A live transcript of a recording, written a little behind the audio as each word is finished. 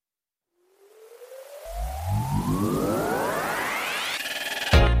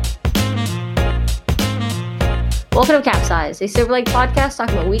Welcome to Capsize, a Silver Lake podcast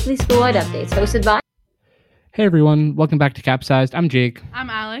talking about weekly school-wide updates, hosted by... Hey everyone, welcome back to Capsized. I'm Jake. I'm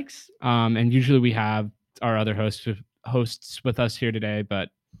Alex. And usually we have our other hosts with us here today, but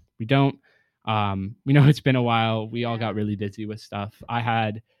we don't. We know it's been a while. We all got really busy with stuff. I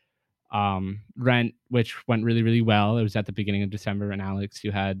had Rent, which went really, really well. It was at the beginning of December, and Alex,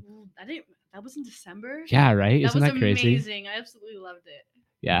 you had... That was in December? Yeah, right? Isn't that crazy? That was amazing. I absolutely loved it.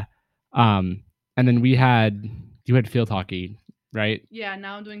 Yeah. And then you had field hockey, right? Yeah,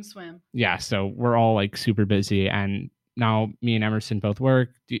 now I'm doing swim. Yeah, so we're all like super busy, and now me and Emerson both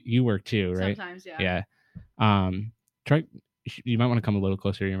work. You work too, right? Sometimes, yeah. Yeah. You might want to come a little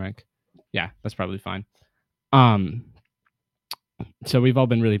closer to your mic. Yeah, that's probably fine. So we've all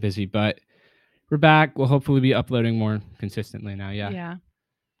been really busy, but we're back. We'll hopefully be uploading more consistently now. Yeah. Yeah.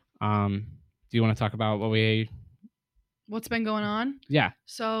 Do you want to talk about What's been going on? Yeah.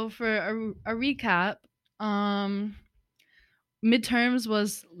 So for a recap, midterms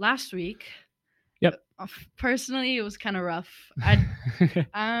was last week. Yep. Personally, it was kind of rough.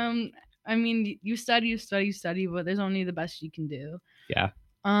 I mean, you study, but there's only the best you can do. Yeah.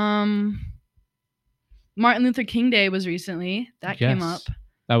 Martin Luther King Day was recently. That came up.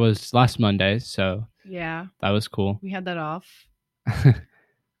 That was last Monday, so yeah. That was cool. We had that off.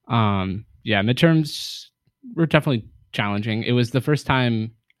 Yeah, midterms were definitely challenging. It was the first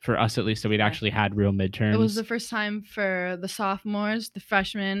time for us, at least, that we'd actually had real midterms. It was the first time for the sophomores, the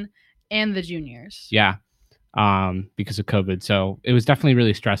freshmen, and the juniors. Yeah, because of COVID. So it was definitely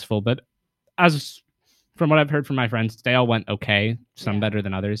really stressful. But from what I've heard from my friends, they all went okay. Some better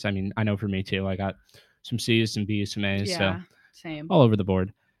than others. I mean, I know for me too. I got some C's, some B's, some A's. Yeah, so same. All over the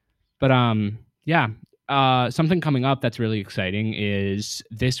board. But yeah. Something coming up that's really exciting is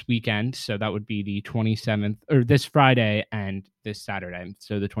this weekend. So that would be the 27th, or this Friday and this Saturday.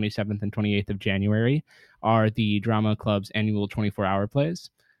 So the 27th and 28th of January are the Drama Club's annual 24-hour plays.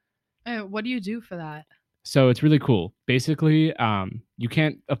 What do you do for that? So it's really cool. Basically, you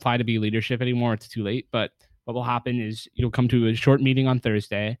can't apply to be leadership anymore. It's too late. But what will happen is you'll come to a short meeting on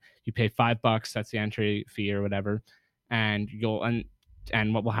Thursday. You pay $5. That's the entry fee or whatever. And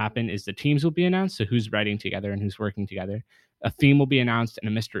what will happen is the teams will be announced, so who's writing together and who's working together. A theme will be announced, and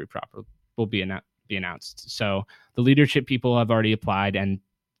a mystery proper will be announced. So the leadership people have already applied, and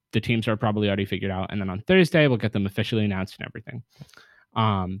the teams are probably already figured out. And then on Thursday, we'll get them officially announced and everything.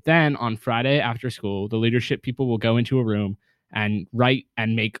 Then on Friday after school, the leadership people will go into a room and write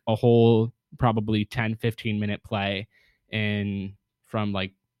and make a whole probably 10, 15-minute play from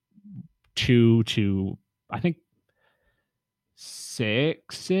like 2 to, I think,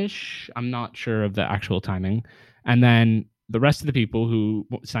 6-ish. I'm not sure of the actual timing. And then the rest of the people who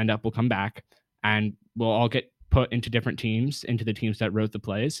signed up will come back, and we'll all get put into different teams, into the teams that wrote the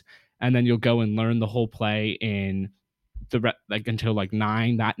plays. And then you'll go and learn the whole play until like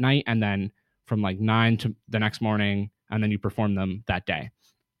 9 that night, and then from like 9 to the next morning, and then you perform them that day.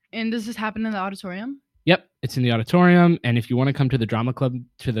 And does this happen in the auditorium? Yep, it's in the auditorium. And if you want to come to the drama club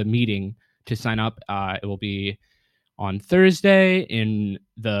to the meeting to sign up, it will be on Thursday in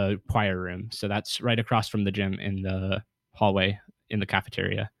the choir room. So that's right across from the gym in the hallway in the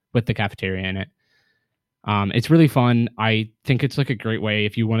cafeteria, with the cafeteria in it. It's really fun. I think it's like a great way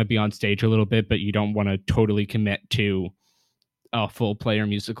if you want to be on stage a little bit, but you don't want to totally commit to a full player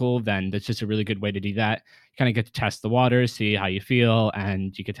musical, then that's just a really good way to do that. You kind of get to test the waters, see how you feel,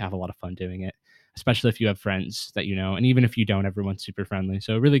 and you get to have a lot of fun doing it, especially if you have friends that you know. And even if you don't, everyone's super friendly.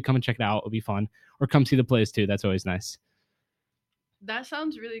 So really come and check it out. It'll be fun. Or come see the plays too. That's always nice. That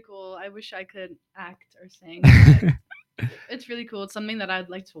sounds really cool. I wish I could act or sing. It's really cool. It's something that I'd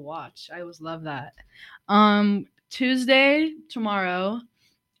like to watch. I always love that. Tuesday, tomorrow,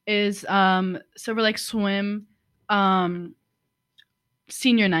 is Silver Lake Swim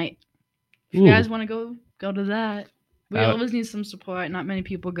senior night. If you guys want to go to that. We always need some support. Not many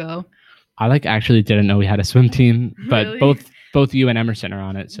people go. I actually didn't know we had a swim team, but really? both you and Emerson are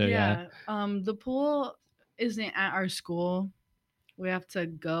on it. So yeah. The pool isn't at our school. We have to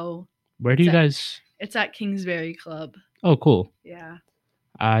go. Where do you guys? It's at Kingsbury Club. Oh, cool. Yeah.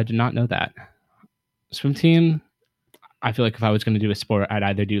 I did not know that. Swim team. I feel like if I was going to do a sport, I'd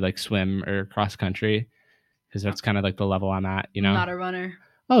either do like swim or cross country, because that's kind of like the level I'm at. You know. I'm not a runner.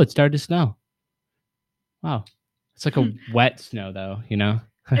 Oh, it started to snow. Wow. It's like a wet snow though, you know.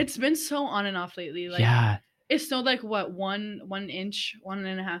 It's been so on and off lately. Like, yeah. It snowed like what, 1 inch,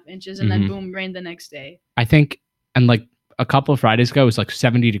 1.5 inches, and then boom, rained the next day. I think, and like a couple of Fridays ago, it was like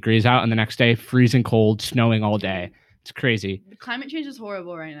 70 degrees out, and the next day, freezing cold, snowing all day. It's crazy. The climate change is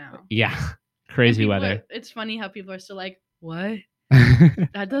horrible right now. Yeah, crazy weather. It's funny how people are still like, what?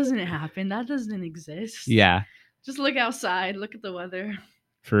 That doesn't happen. That doesn't exist. Yeah. Just look outside. Look at the weather.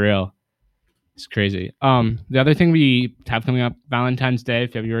 For real. It's crazy. The other thing we have coming up, Valentine's Day,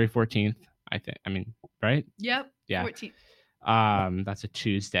 February 14th, right? Yep. Yeah. 14. That's a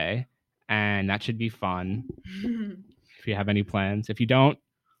Tuesday, and that should be fun if you have any plans. If you don't,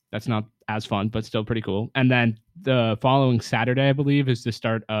 that's not as fun, but still pretty cool. And then the following Saturday, I believe, is the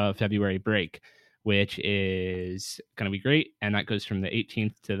start of February break, which is going to be great. And that goes from the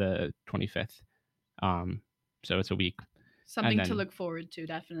 18th to the 25th. So it's a week. Something to then- look forward to,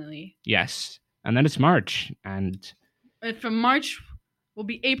 definitely. Yes. And then it's March. And And from March will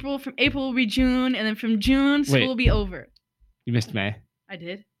be April. From April will be June. And then from June, school Wait. will be over. you missed May. I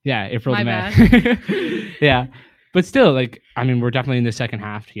did. Yeah, April to My May. Yeah. But still, we're definitely in the second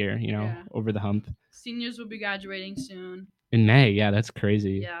half here, Yeah. over the hump. Seniors will be graduating soon. In May, yeah, that's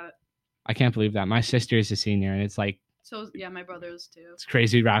crazy. Yeah. I can't believe that. My sister is a senior, and it's So, yeah, my brother's too. it's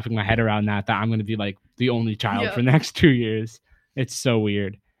crazy wrapping my head around that I'm going to be the only child Yeah. for the next 2 years. It's so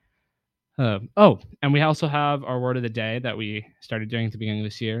weird. And we also have our word of the day that we started doing at the beginning of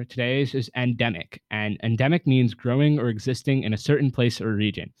this year. Today's is endemic, and endemic means growing or existing in a certain place or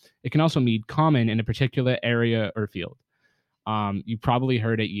region. It can also mean common in a particular area or field. You probably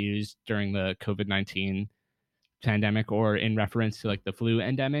heard it used during the COVID-19 pandemic or in reference to the flu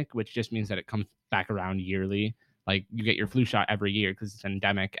endemic, which just means that it comes back around yearly. You get your flu shot every year because it's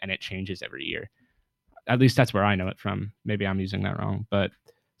endemic and it changes every year. At least that's where I know it from. Maybe I'm using that wrong, but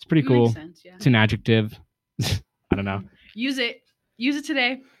it's pretty cool. Makes sense, yeah. It's an adjective. I don't know. Use it. Use it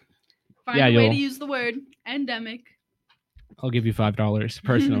today. Find Yeah, a way you'll- to use the word endemic. I'll give you $5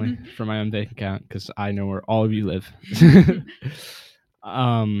 personally for my own bank account because I know where all of you live.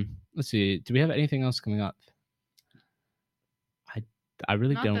 Let's see. Do we have anything else coming up? I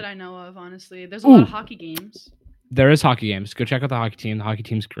really Not don't. that I know of, honestly. There's a lot of Ooh. hockey games. There is hockey games. Go check out the hockey team. The hockey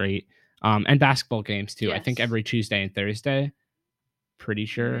team's great. And basketball games too. I think Yes. every Tuesday and Thursday. Pretty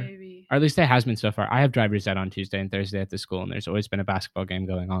sure. Maybe. Or at least it has been so far. I have driver's ed on Tuesday and Thursday at the school, and there's always been a basketball game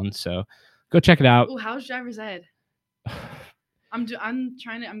going on. So go check it out. Oh, how's driver's ed? I'm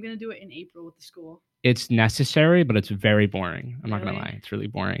gonna do it in April with the school. It's necessary, but it's very boring. I'm not gonna Really? lie. It's really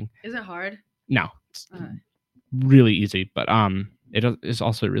boring. Is it hard? No, it's Uh. really easy, but it is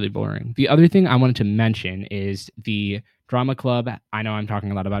also really boring. The other thing I wanted to mention is the drama club. I know I'm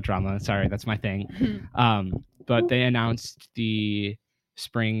talking a lot about drama. Sorry, that's my thing. But they announced the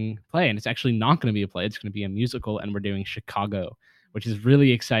spring play, and it's actually not going to be a play. It's going to be a musical, and we're doing Chicago, which is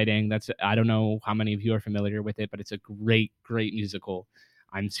really exciting. I don't know how many of you are familiar with it, but it's a great, great musical.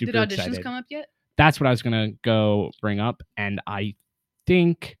 I'm super Did auditions excited. come up yet? That's what I was going to go bring up. And I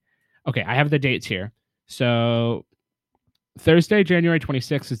think, okay, I have the dates here. So Thursday, January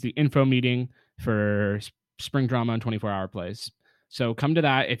 26th is the info meeting for spring drama and 24-hour plays. So come to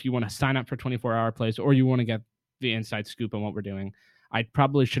that if you want to sign up for 24-hour plays or you want to get the inside scoop on what we're doing. I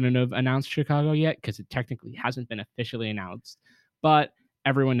probably shouldn't have announced Chicago yet because it technically hasn't been officially announced, but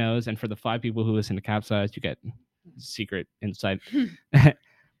everyone knows. And for the 5 people who listen to Capsize, you get secret insight.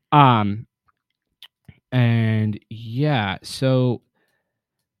 And yeah, so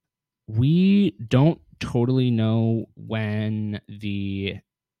we don't totally know when the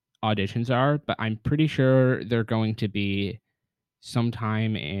auditions are, but I'm pretty sure they're going to be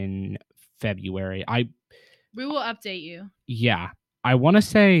sometime in February. We will update you. I want to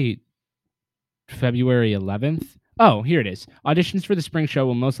say February 11th. Oh, here it is. Auditions for the spring show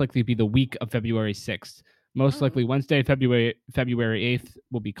will most likely be the week of February 6th. Most Oh. likely Wednesday, February 8th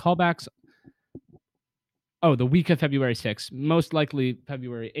will be callbacks. Oh, the week of February 6th. Most likely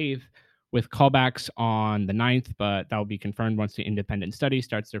February 8th with callbacks on the 9th, but that will be confirmed once the independent study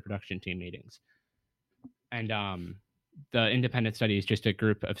starts their production team meetings. And the independent study is just a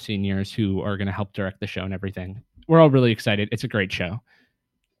group of seniors who are going to help direct the show and everything. We're all really excited. It's a great show.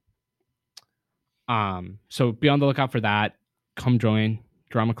 So be on the lookout for that. Come join.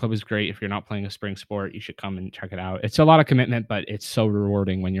 Drama Club is great. If you're not playing a spring sport, you should come and check it out. It's a lot of commitment, but it's so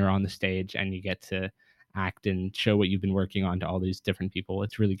rewarding when you're on the stage and you get to act and show what you've been working on to all these different people.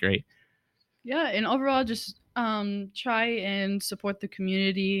 It's really great. Yeah, and overall, just try and support the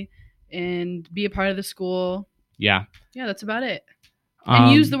community and be a part of the school. Yeah. Yeah, that's about it.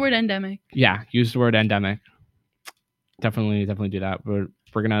 And use the word endemic. Yeah, use the word endemic. Definitely do that. We're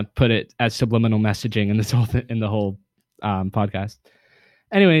gonna put it as subliminal messaging in this whole podcast.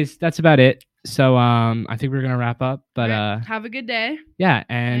 Anyways, that's about it. So I think we're gonna wrap up. But All right, have a good day. yeah,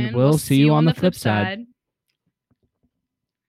 and we'll see you on the flip side.